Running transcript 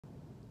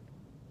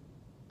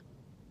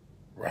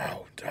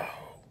Raw dog.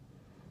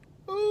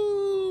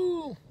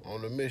 Ooh,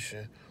 on a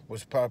mission.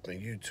 What's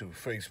poppin'? YouTube,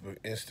 Facebook,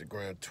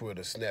 Instagram,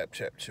 Twitter,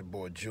 Snapchat. Your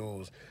boy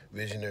Jules,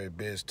 Visionary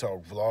Biz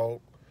Talk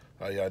Vlog.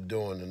 How y'all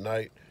doing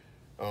tonight?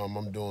 I'm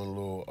doing a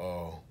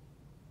little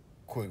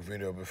quick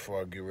video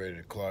before I get ready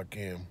to clock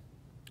in.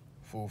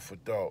 Food for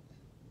thought.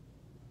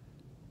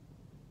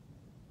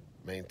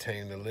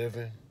 Maintain the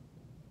living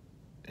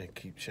and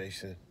keep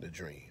chasing the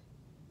dream.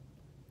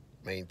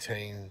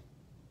 Maintain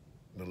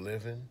the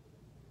living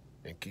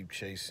and keep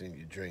chasing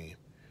your dream.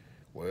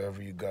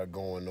 Wherever you got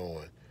going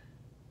on,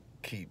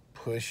 keep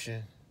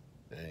pushing.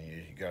 And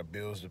you got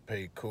bills to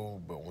pay,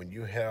 cool. But when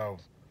you have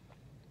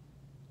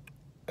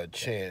a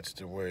chance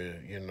to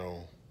where,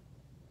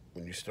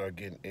 when you start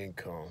getting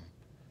income,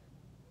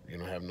 you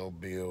don't have no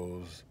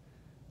bills,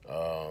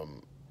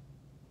 no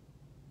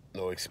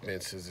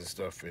expenses and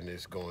stuff, and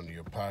it's going to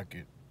your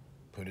pocket,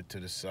 put it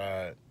to the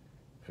side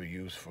for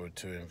use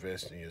to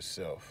invest in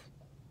yourself.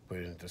 Put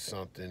it into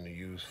something to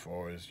use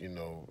for as,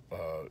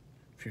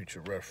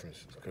 future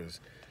references, because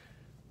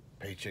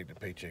paycheck to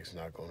paycheck is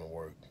not going to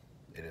work.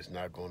 It is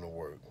not going to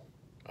work.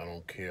 I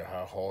don't care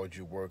how hard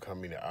you work, how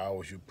many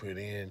hours you put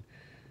in.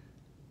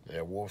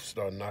 That wolf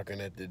start knocking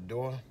at the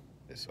door,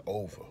 it's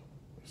over.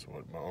 That's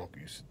what my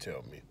uncle used to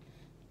tell me.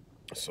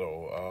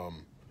 So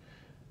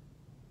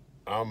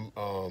I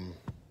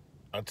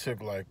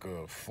took like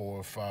a 4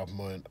 or 5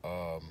 month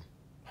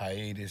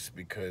hiatus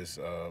because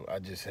I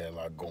just had a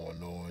lot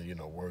going on,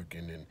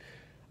 working, and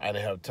I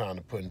didn't have time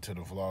to put into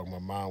the vlog. My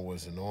mind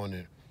wasn't on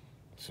it.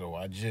 So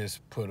I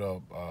just put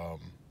up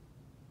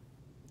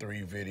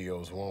 3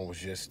 videos. One was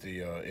just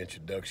the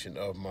introduction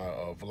of my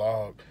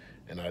vlog,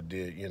 and I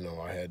did,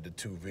 I had the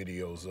 2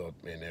 videos up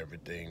and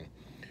everything.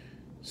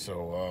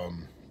 So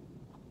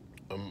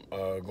I'm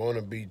going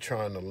to be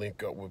trying to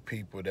link up with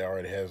people that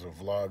already has a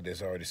vlog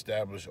that's already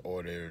established,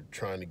 or they're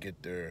trying to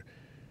get their,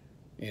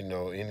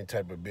 any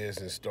type of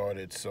business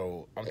started.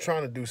 So I'm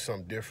trying to do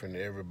something different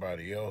than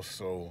everybody else.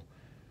 So,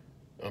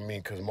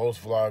 because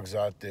most vlogs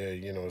out there,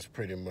 it's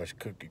pretty much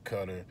cookie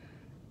cutter.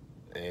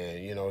 And,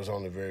 it's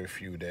only very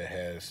few that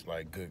has,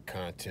 like, good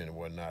content and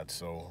whatnot.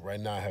 So right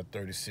now I have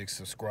 36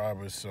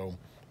 subscribers. So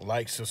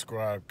like,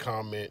 subscribe,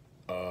 comment,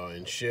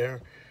 and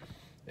share.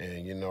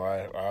 And,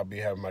 I'll be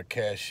having my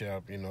Cash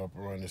App, up and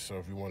running. So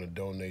if you want to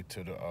donate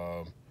to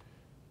the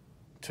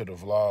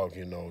vlog,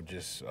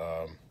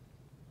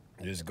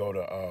 just go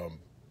to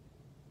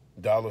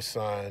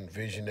 $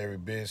 Visionary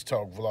Biz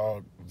Talk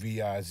Vlog,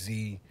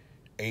 Vizhunarybiztalk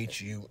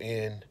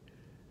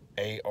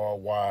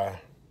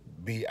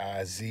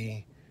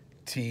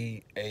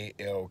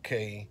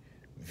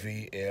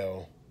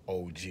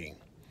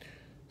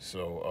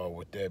So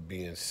with that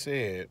being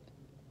said,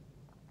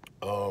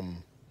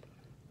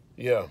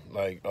 yeah,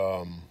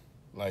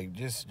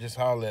 just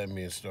holler at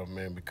me and stuff,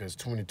 man, because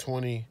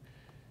 2020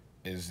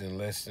 is in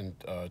less than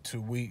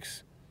 2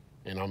 weeks,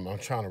 and I'm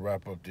trying to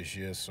wrap up this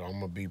year, so I'm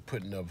gonna be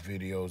putting up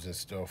videos and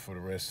stuff for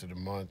the rest of the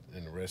month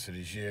and the rest of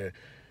this year,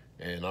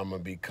 and I'm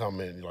gonna be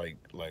coming like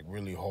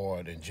really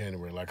hard in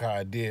January, like how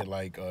I did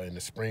in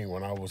the spring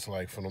when I was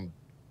like for them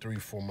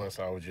 3-4 months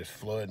I was just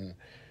flooding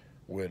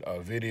with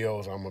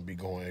videos. I'm gonna be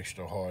going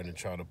extra hard and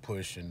try to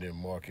push and then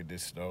market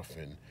this stuff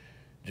and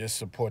just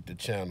support the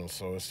channel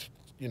so it's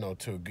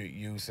to a good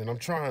use. And I'm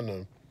trying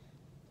to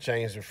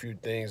change a few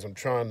things. I'm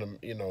trying to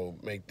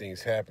make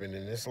things happen,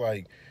 and it's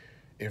like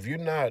if you're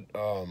not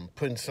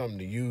putting something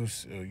to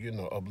use,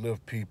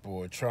 uplift people,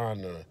 or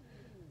trying to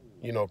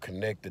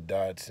connect the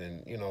dots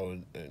and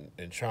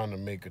and trying to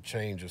make a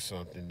change or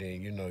something,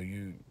 then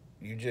you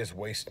just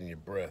wasting your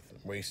breath,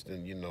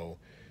 wasting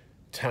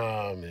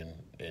time and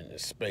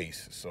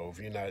space. So if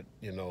you're not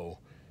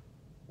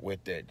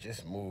with that,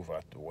 just move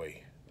out the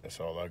way. That's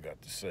all I got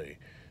to say.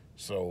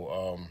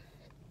 So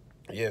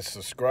yeah,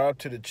 subscribe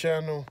to the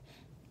channel,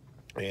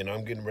 and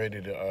I'm getting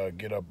ready to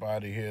get up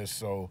out of here.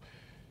 So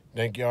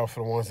thank y'all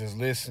for the ones that's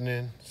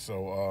listening.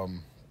 So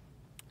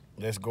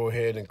let's go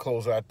ahead and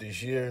close out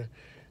this year,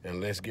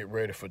 and let's get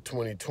ready for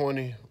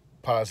 2020.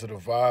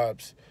 Positive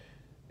vibes.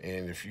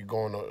 And if you're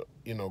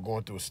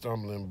going through a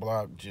stumbling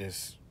block,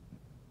 just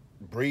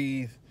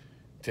breathe,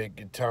 take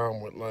your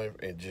time with life,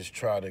 and just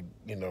try to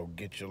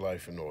get your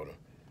life in order.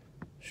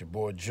 It's your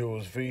boy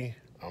Jules V.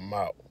 I'm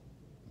out.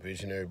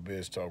 Visionary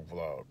Biz Talk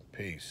Vlog.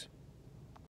 Peace.